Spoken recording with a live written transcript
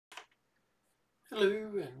Hello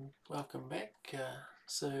and welcome back.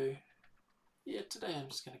 Today I'm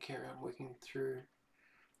just going to carry on working through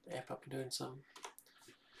the app I've been doing some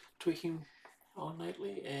tweaking on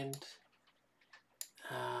lately, and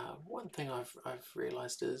one thing I've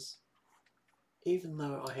realized is even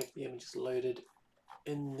though I have the images loaded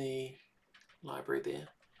in the library there,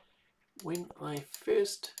 when I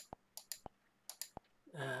first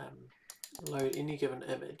load any given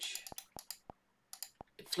image,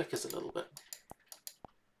 it flickers a little bit.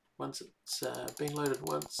 Once it's been loaded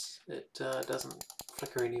once, it doesn't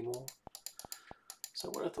flicker anymore. So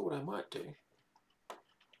what I thought I might do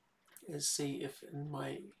is see if in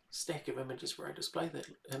my stack of images where I display that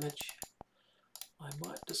image, I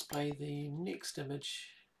might display the next image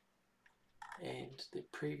and the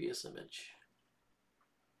previous image,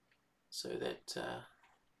 so that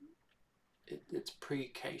it's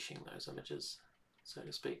pre-caching those images, so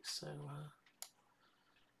to speak. So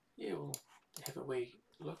yeah, we'll have a wee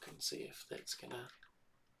look and see if that's going to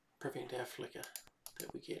prevent our flicker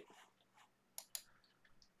that we get.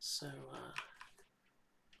 So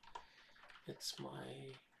it's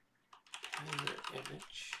my favorite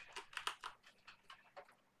image.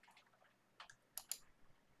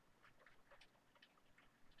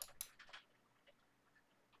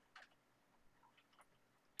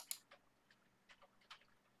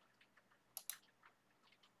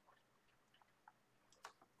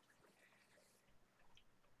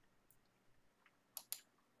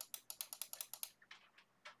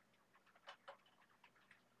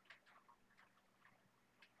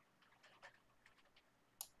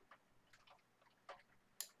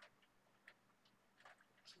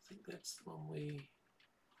 I think that's the one we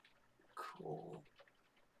call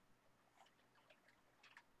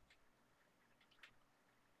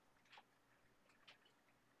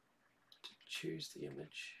to choose the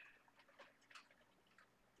image.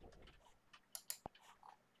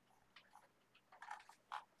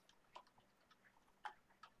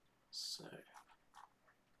 So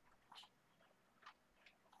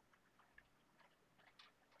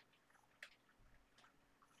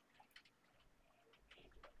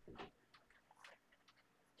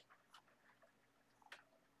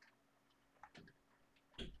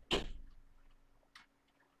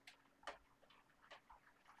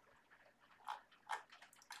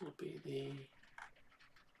will be the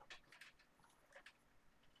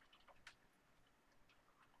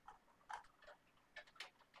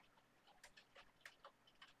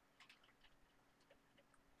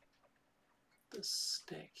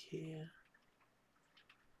stack here.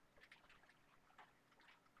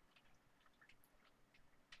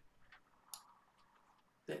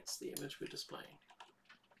 That's the image we're displaying.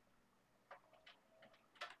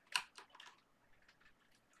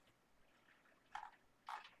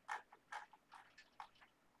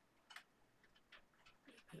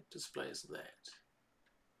 It displays that.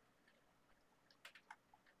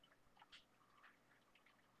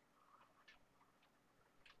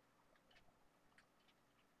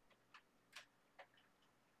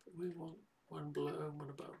 But we want one below and one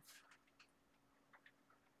above.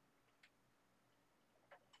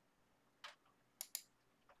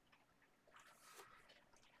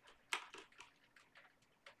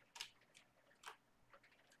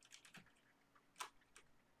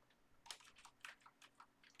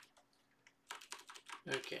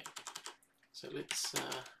 Okay, so let's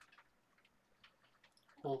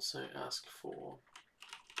also ask for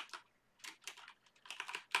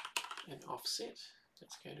an offset.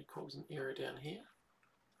 That's going to cause an error down here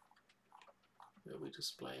where we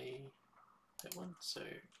display that one. So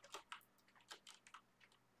it's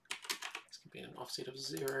going to be an offset of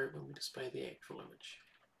 0 when we display the actual image.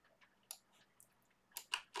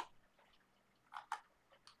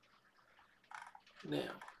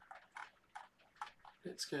 Now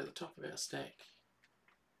let's go to the top of our stack.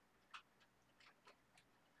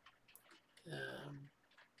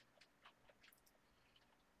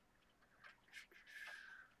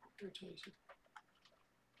 Rotated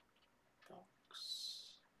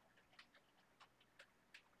box,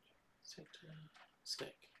 center,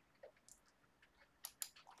 stack.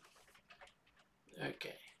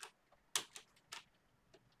 Okay,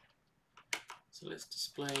 so let's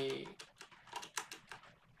display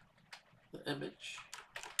the image.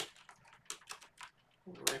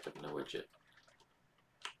 We'll wrap it in a widget,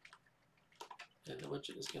 and the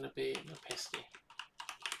widget is going to be an opacity.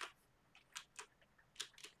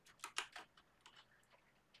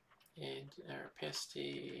 And our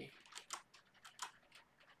opacity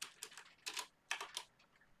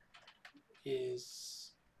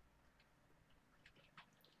is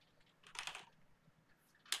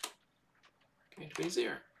going to be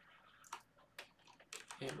 0.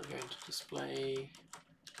 and we're going to display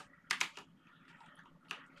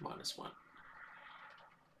 -1.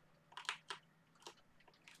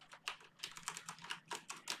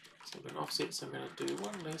 So we're going to offset, so I'm going to do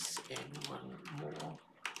 1 less and 1 more,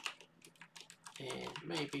 and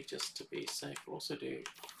maybe just to be safe we'll also do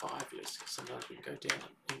 5 less, because sometimes we can go down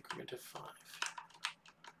an increment of 5.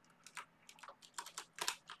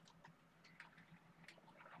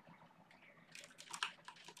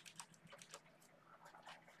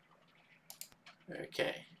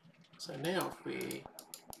 Okay, so now if we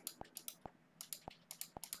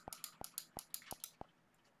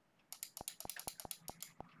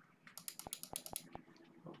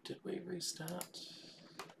did we restart?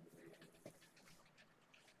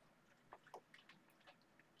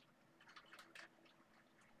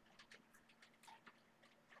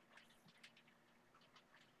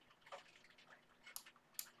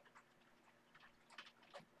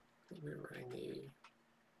 We're running the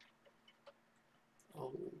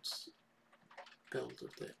old build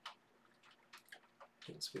of that,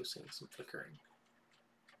 hence we're seeing some flickering.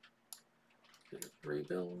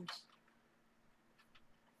 Rebuild.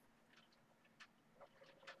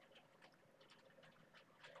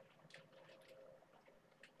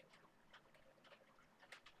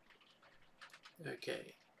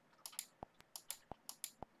 Okay.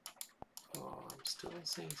 Oh, I'm still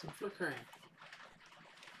seeing some flickering.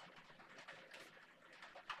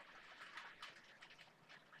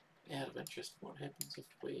 Out of interest, what happens if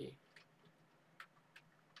we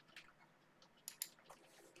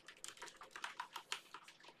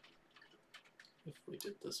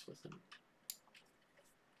did this with an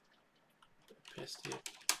opacity of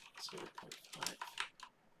 0.5?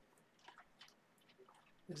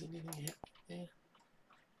 Is anything happening there?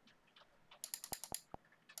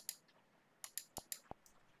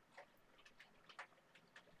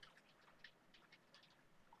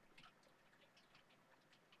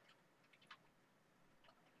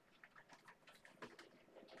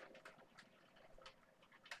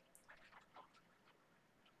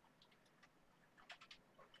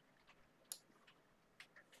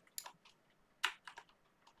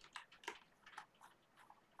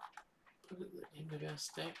 Put it at the end of our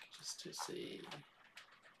stack just to see.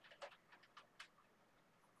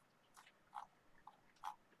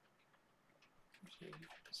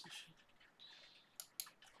 Position.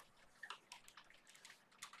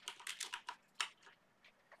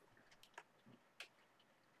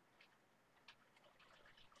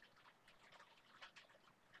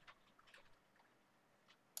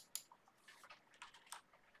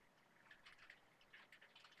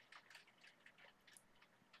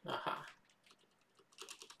 Aha.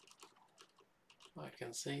 I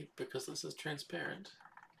can see, because this is transparent,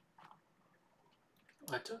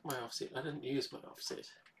 I took my offset, I didn't use my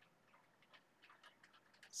offset.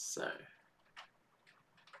 So,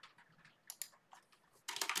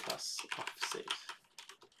 plus offset.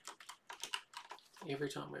 Every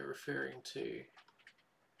time we're referring to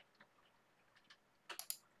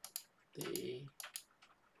the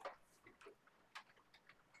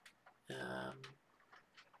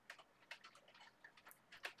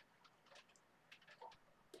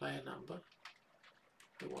player number,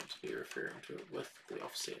 we want to be referring to it with the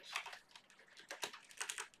offset.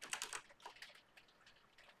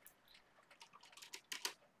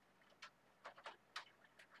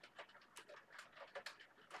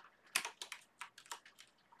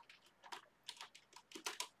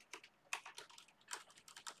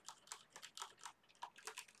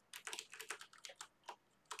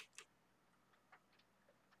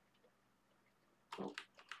 Oh.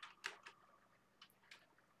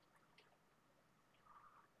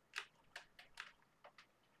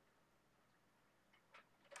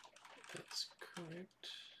 That's correct.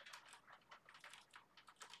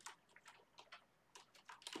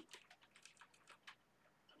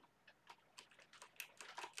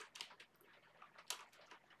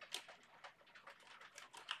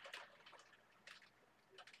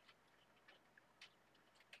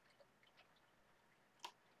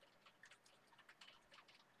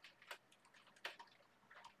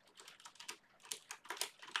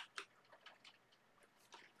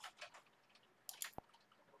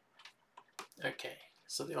 Okay,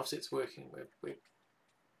 so the offset's working. We're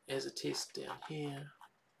as a test down here,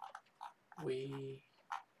 we're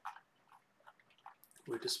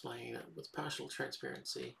displaying it with partial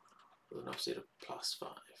transparency with an offset of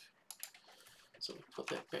 +5. So we'll put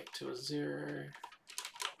that back to a 0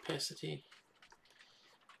 opacity.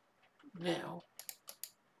 Now,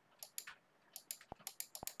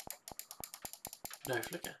 no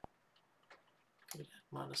flicker. Go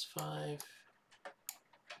down -5.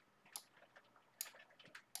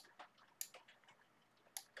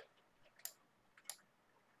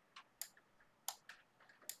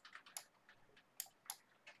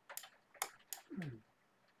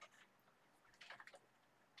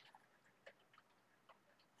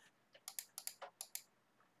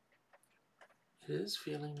 is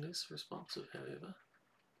feeling less responsive, however.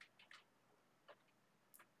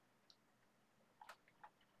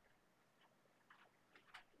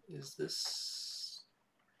 Is this...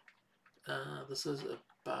 this is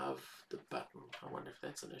above the button. I wonder if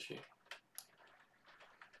that's an issue.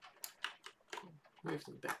 Move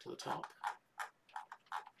them back to the top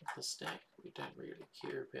of the stack. We don't really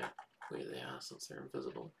care about where they are since they're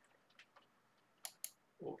invisible.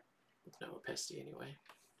 Or with no opacity anyway.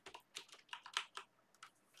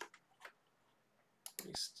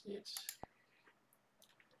 Reset.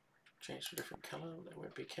 Change to a different colour. They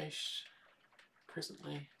won't be cached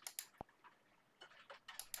presently.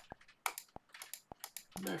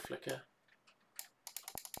 No flicker.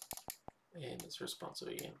 And it's responsive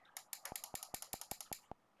again.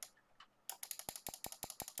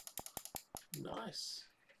 Nice.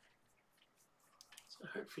 So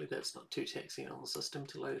hopefully that's not too taxing on the system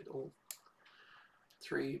to load all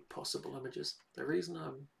 3 possible images. The reason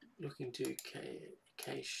I'm looking to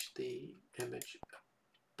cache the image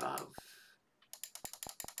above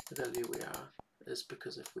the value we are is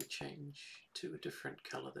because if we change to a different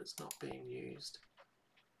colour that's not being used,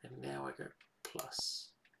 and now I go plus,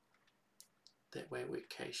 that way we're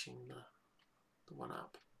caching the one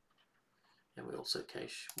up, and we also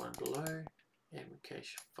cache 1 below, and we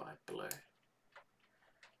cache 5 below.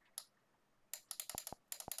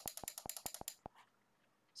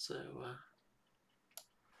 So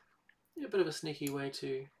yeah, a bit of a sneaky way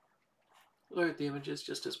to load the images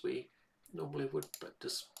just as we normally would, but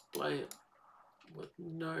display it with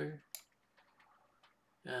no,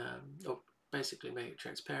 or basically make it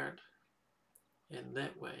transparent, and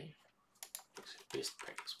that way, best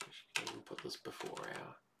practice, we can put this before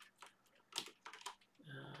our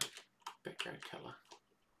background colour.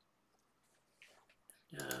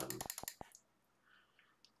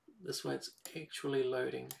 This way it's actually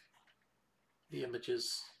loading the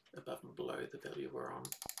images above and below the value we're on,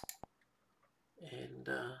 and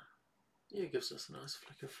yeah, it gives us a nice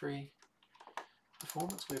flicker-free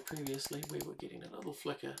performance, where previously we were getting a little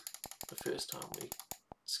flicker the first time we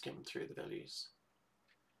skimmed through the values.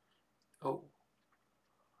 Oh,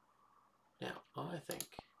 now I think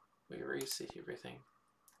we reset everything,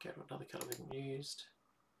 go to another colour we haven't used,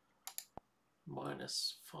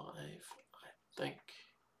 -5, I think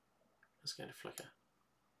it's going to flicker.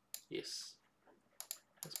 Yes,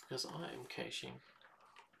 that's because I am caching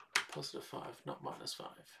 +5, not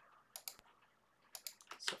 -5.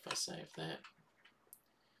 So if I save that,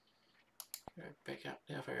 go back up,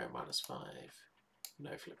 now if I go -5,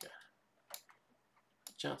 no flicker.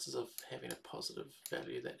 Chances of having a positive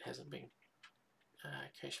value that hasn't been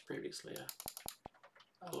cached previously are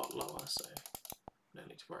a lot lower, so no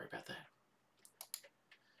need to worry about that.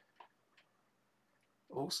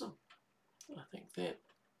 Awesome. I think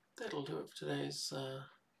that'll do it for today's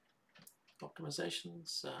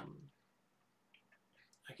optimizations.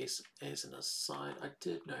 I guess as an aside, I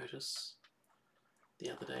did notice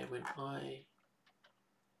the other day when I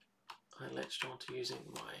latched on to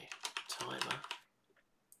using my timer,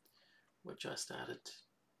 which I started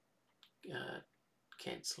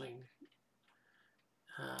cancelling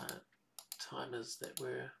timers that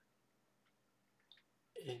were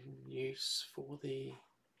in use for the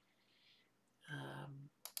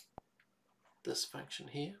this function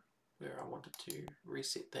here, where I wanted to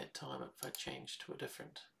reset that timer if I changed to a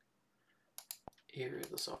different area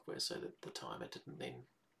of the software, so that the timer didn't then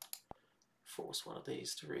force one of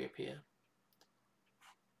these to reappear.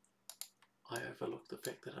 I overlooked the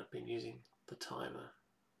fact that I'd been using the timer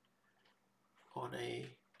on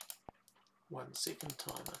a 1 second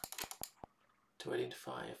timer to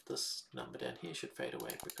identify if this number down here should fade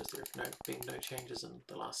away, because there have been no changes in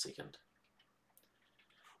the last second.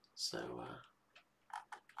 So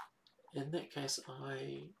in that case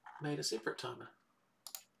I made a separate timer.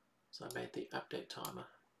 So I made the update timer,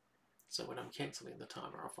 so when I'm cancelling the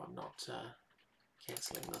timer off, I'm not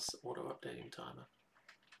cancelling this auto updating timer.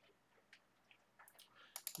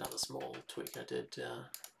 Another small tweak I did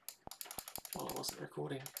while I wasn't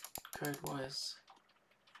recording code wise,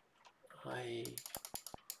 I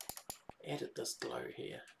added this glow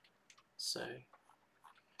here, so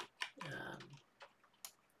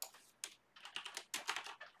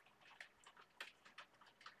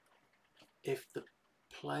if the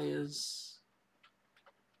players,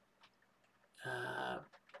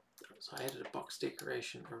 so I added a box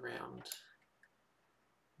decoration around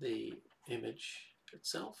the image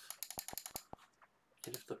itself,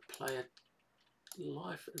 and if the player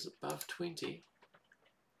life is above 20,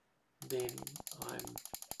 then I'm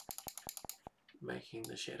making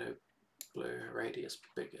the shadow blur radius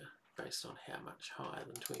bigger based on how much higher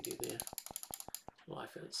than 20 their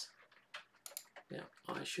life is. Now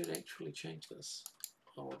I should actually change this.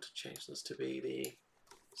 I want to change this to be the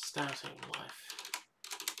starting life.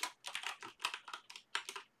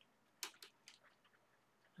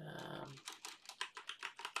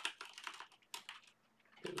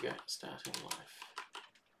 There we go, starting life.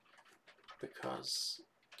 Because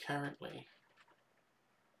currently,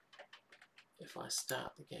 if I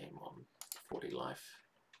start the game on 40 life,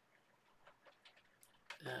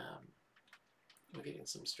 we're getting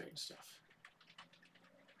some strange stuff.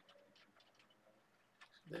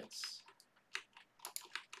 That's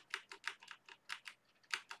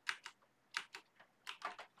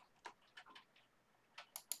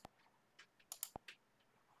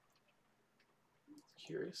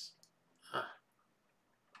curious.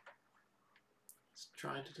 It's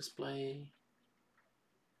trying to display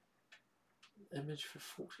image for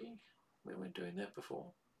 40. We weren't doing that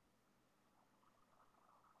before.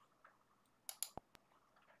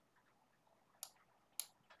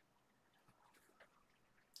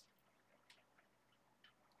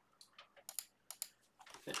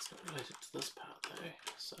 That's not related to this part though,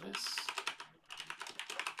 so let's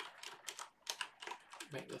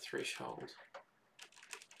make the threshold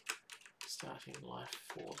starting life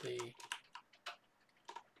for the,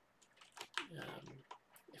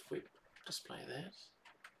 if we display that,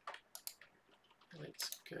 let's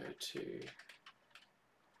go to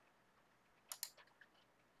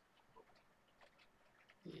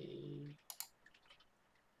the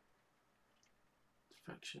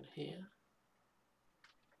function here.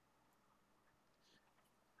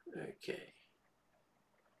 Okay.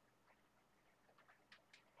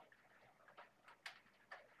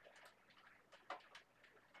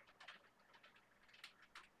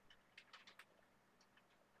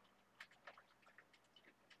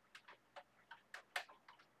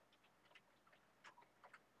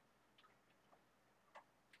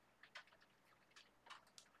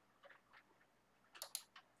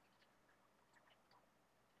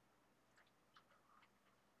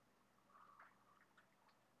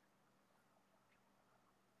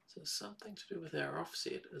 So something to do with our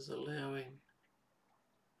offset is allowing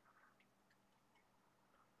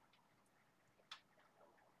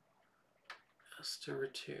us to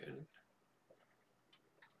return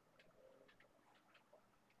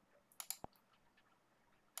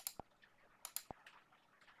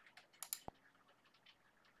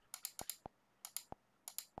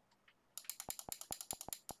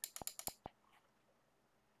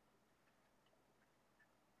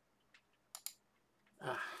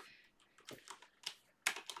our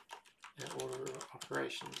order of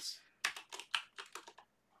operations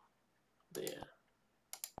there.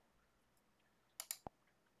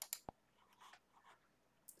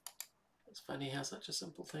 It's funny how such a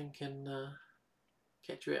simple thing can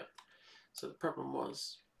catch you out. So the problem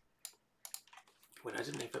was, when I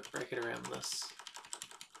didn't have a bracket around this,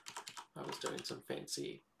 I was doing some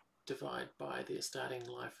fancy divide by their starting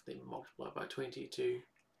life, then multiply by 20 to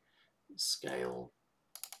scale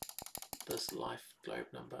this life globe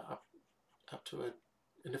number up to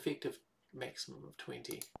an effective maximum of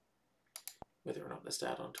 20, whether or not they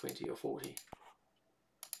start on 20 or 40.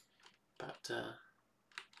 But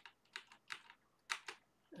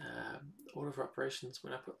order of operations,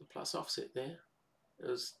 when I put the plus offset there, it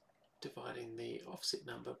was dividing the offset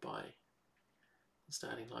number by the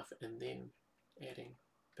starting life and then adding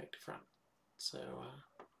back to front. So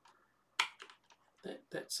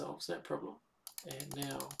that solves that problem. And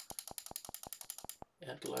now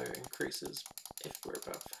our glow increases if we're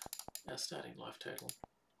above our starting life total,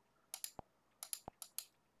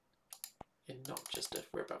 and not just if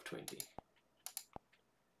we're above 20.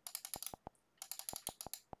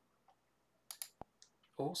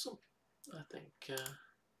 Awesome. I think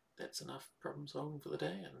that's enough problem solving for the day,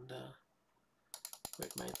 and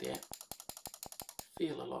we've made the app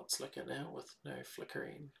feel a lot slicker now with no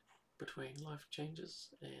flickering between life changes,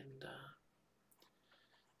 and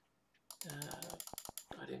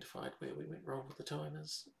identified where we went wrong with the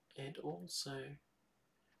timers, and also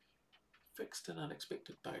fixed an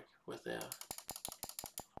unexpected bug with our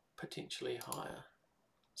potentially higher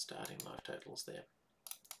starting life totals there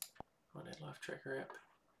on our life tracker app.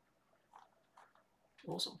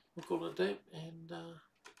 Awesome. We'll call it a day, and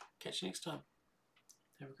catch you next time.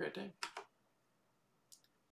 Have a great day.